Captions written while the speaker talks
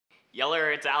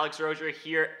Yeller, it's Alex Rozier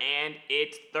here, and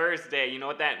it's Thursday. You know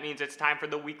what that means? It's time for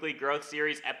the Weekly Growth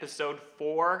Series, Episode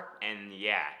 4. And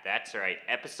yeah, that's right,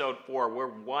 Episode 4. We're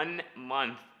 1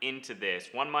 month into this.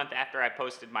 1 month after I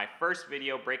posted my first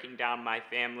video breaking down my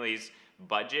family's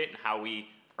budget and how we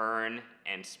earn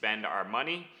and spend our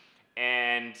money.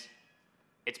 And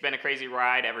it's been a crazy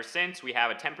ride ever since. We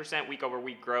have a 10%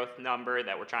 week-over-week growth number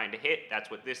that we're trying to hit. That's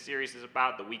what this series is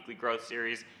about, the Weekly Growth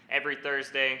Series. Every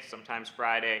Thursday, sometimes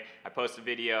Friday, I post a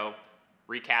video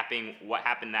recapping what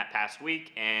happened that past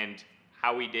week and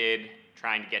how we did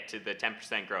trying to get to the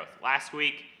 10% growth. Last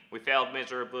week, we failed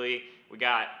miserably. We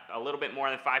got a little bit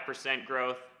more than 5%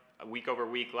 growth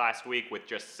week-over-week last week with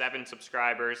just 7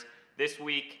 subscribers. This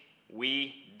week,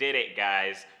 we did it,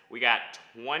 guys. We got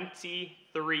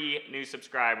 23 new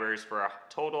subscribers for a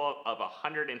total of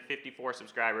 154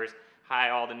 subscribers. Hi,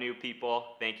 all the new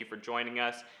people. Thank you for joining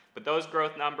us. But those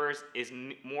growth numbers is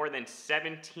more than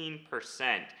 17%,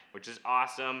 which is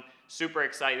awesome. Super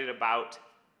excited about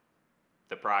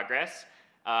the progress.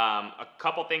 A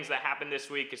couple things that happened this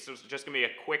week. It's just going to be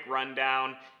a quick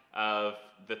rundown of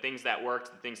the things that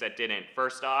worked, the things that didn't.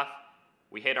 First off,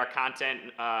 we hit our content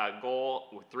goal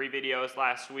with 3 videos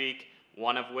last week,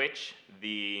 one of which,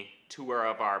 the tour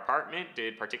of our apartment,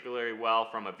 did particularly well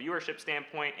from a viewership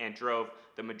standpoint and drove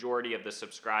the majority of the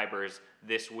subscribers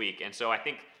this week. And so I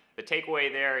think the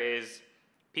takeaway there is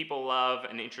people love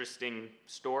an interesting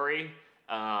story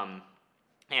and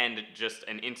just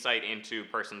an insight into a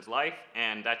person's life,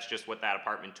 and that's just what that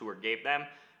apartment tour gave them.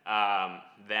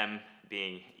 Them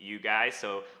being you guys.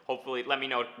 So hopefully let me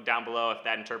know down below if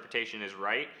that interpretation is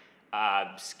right.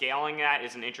 Scaling that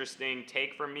is an interesting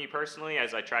take from me personally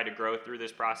as I try to grow through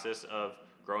this process of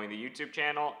growing the YouTube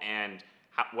channel and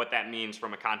what that means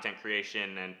from a content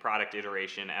creation and product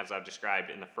iteration, as I've described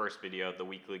in the first video of the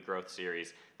Weekly Growth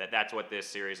Series, that's what this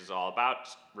series is all about,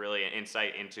 really an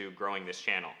insight into growing this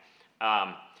channel.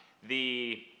 From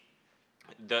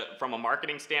a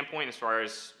marketing standpoint, as far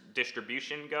as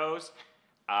distribution goes,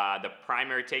 the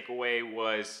primary takeaway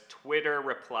was Twitter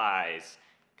replies.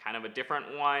 Kind of a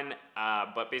different one,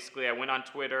 but basically I went on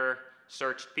Twitter,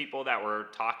 searched people that were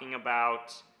talking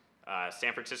about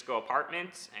San Francisco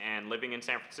apartments and living in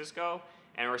San Francisco,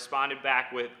 and responded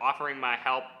back with offering my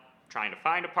help trying to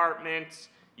find apartments,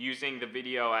 using the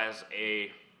video as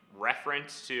a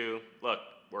reference to, look,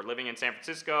 we're living in San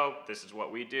Francisco, this is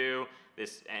what we do,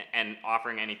 and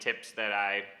offering any tips that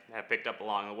I have picked up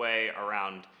along the way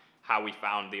around how we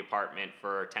found the apartment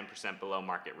for 10% below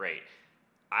market rate.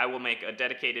 I will make a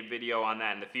dedicated video on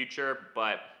that in the future,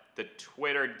 but the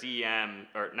Twitter DM,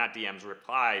 or not DMs,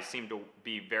 replies seem to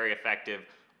be very effective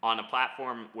on a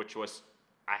platform which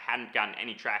I hadn't gotten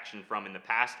any traction from in the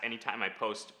past. Anytime I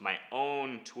post my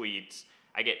own tweets,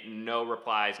 I get no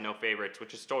replies, no favorites,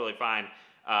 which is totally fine.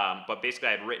 But basically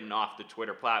I had written off the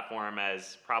Twitter platform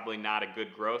as probably not a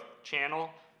good growth channel.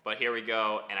 But here we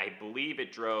go, and I believe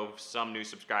it drove some new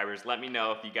subscribers. Let me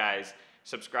know if you guys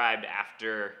subscribed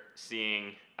after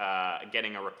seeing,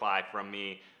 getting a reply from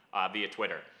me via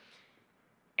Twitter.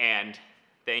 And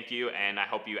thank you, and I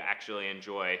hope you actually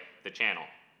enjoy the channel.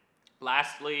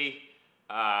 Lastly,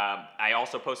 I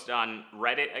also posted on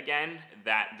Reddit again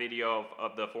that video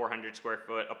of the 400 square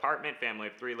foot apartment, family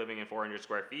of 3 living in 400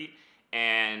 square feet.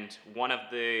 And one of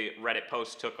the Reddit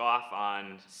posts took off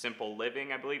on Simple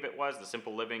Living, I believe it was, the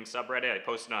Simple Living subreddit. I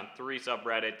posted on 3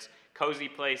 subreddits, Cozy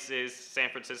Places, San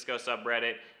Francisco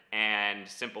subreddit, and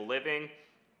Simple Living.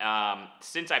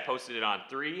 Since I posted it on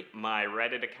 3, my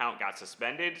Reddit account got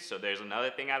suspended, so there's another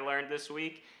thing I learned this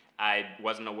week. I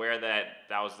wasn't aware that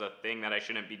was the thing that I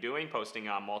shouldn't be doing, posting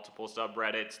on multiple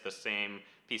subreddits the same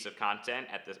piece of content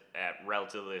at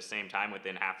relatively the same time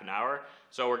within half an hour.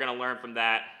 So we're going to learn from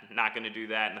that. Not going to do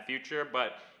that in the future,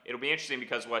 but it'll be interesting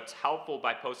because what's helpful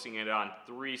by posting it on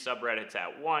 3 subreddits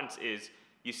at once is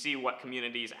you see what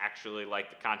communities actually like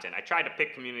the content. I tried to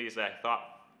pick communities that I thought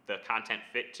the content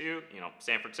fit to,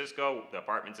 San Francisco, the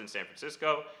apartments in San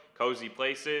Francisco, Cozy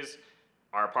Places.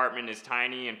 Our apartment is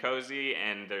tiny and cozy,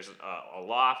 and there's a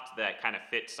loft that kind of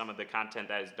fits some of the content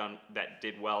that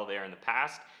did well there in the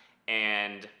past.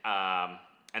 And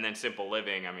then Simple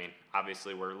Living, I mean,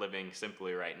 obviously we're living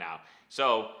simply right now.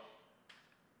 So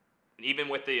even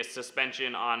with the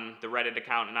suspension on the Reddit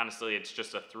account, and honestly it's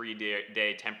just a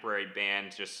 3-day temporary ban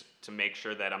just to make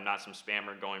sure that I'm not some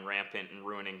spammer going rampant and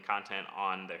ruining content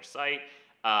on their site.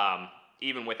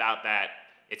 Even without that,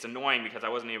 it's annoying because I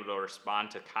wasn't able to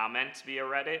respond to comments via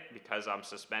Reddit because I'm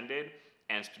suspended,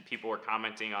 and people were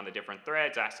commenting on the different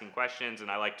threads, asking questions, and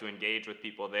I like to engage with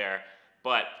people there.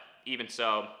 But even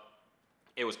so,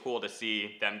 it was cool to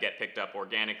see them get picked up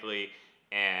organically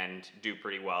and do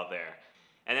pretty well there.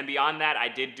 And then beyond that, I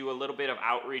did do a little bit of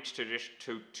outreach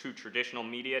to traditional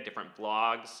media, different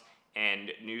blogs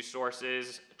and news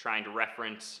sources, trying to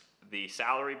reference the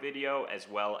salary video as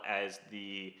well as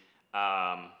the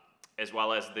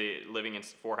living in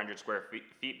 400 square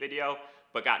feet video,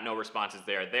 but got no responses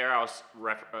there.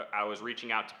 I was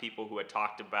reaching out to people who had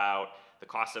talked about the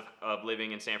cost of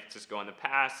living in San Francisco in the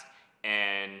past,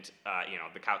 and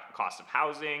the cost of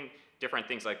housing, different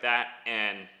things like that,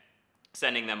 and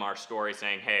sending them our story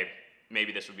saying, hey,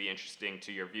 maybe this would be interesting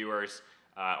to your viewers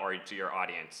or to your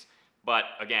audience. But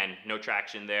again, no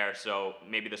traction there, so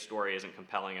maybe the story isn't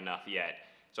compelling enough yet.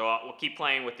 So we'll keep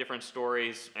playing with different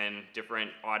stories and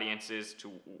different audiences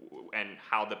and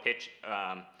how the pitch,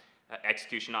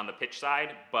 execution on the pitch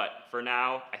side. But for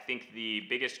now, I think the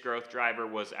biggest growth driver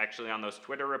was actually on those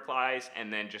Twitter replies,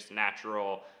 and then just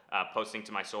natural posting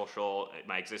to my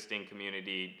existing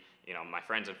community, my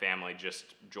friends and family,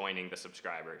 just joining the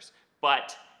subscribers.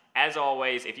 But as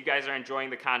always, if you guys are enjoying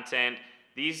the content,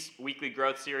 these weekly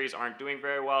growth series aren't doing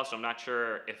very well, so I'm not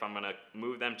sure if I'm going to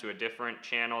move them to a different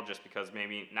channel, just because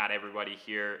maybe not everybody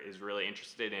here is really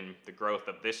interested in the growth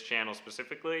of this channel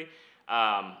specifically.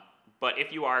 But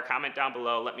if you are, comment down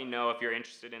below. Let me know if you're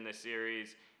interested in this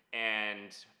series,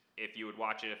 and if you would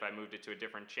watch it if I moved it to a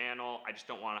different channel. I just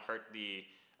don't want to hurt the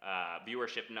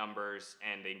viewership numbers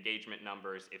and the engagement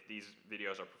numbers. If these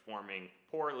videos are performing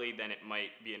poorly, then it might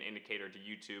be an indicator to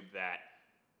YouTube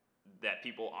that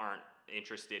people aren't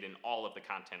interested in all of the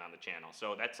content on the channel.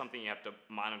 So that's something you have to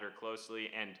monitor closely,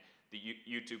 and the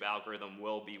YouTube algorithm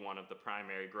will be one of the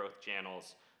primary growth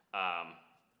channels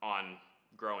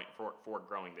for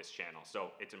growing this channel.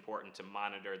 So it's important to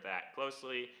monitor that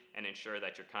closely and ensure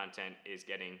that your content is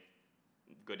getting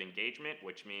good engagement,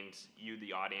 which means you,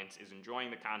 the audience, is enjoying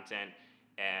the content,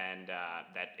 and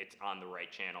that it's on the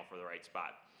right channel for the right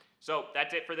spot. So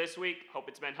that's it for this week. Hope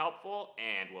it's been helpful,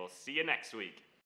 and we'll see you next week.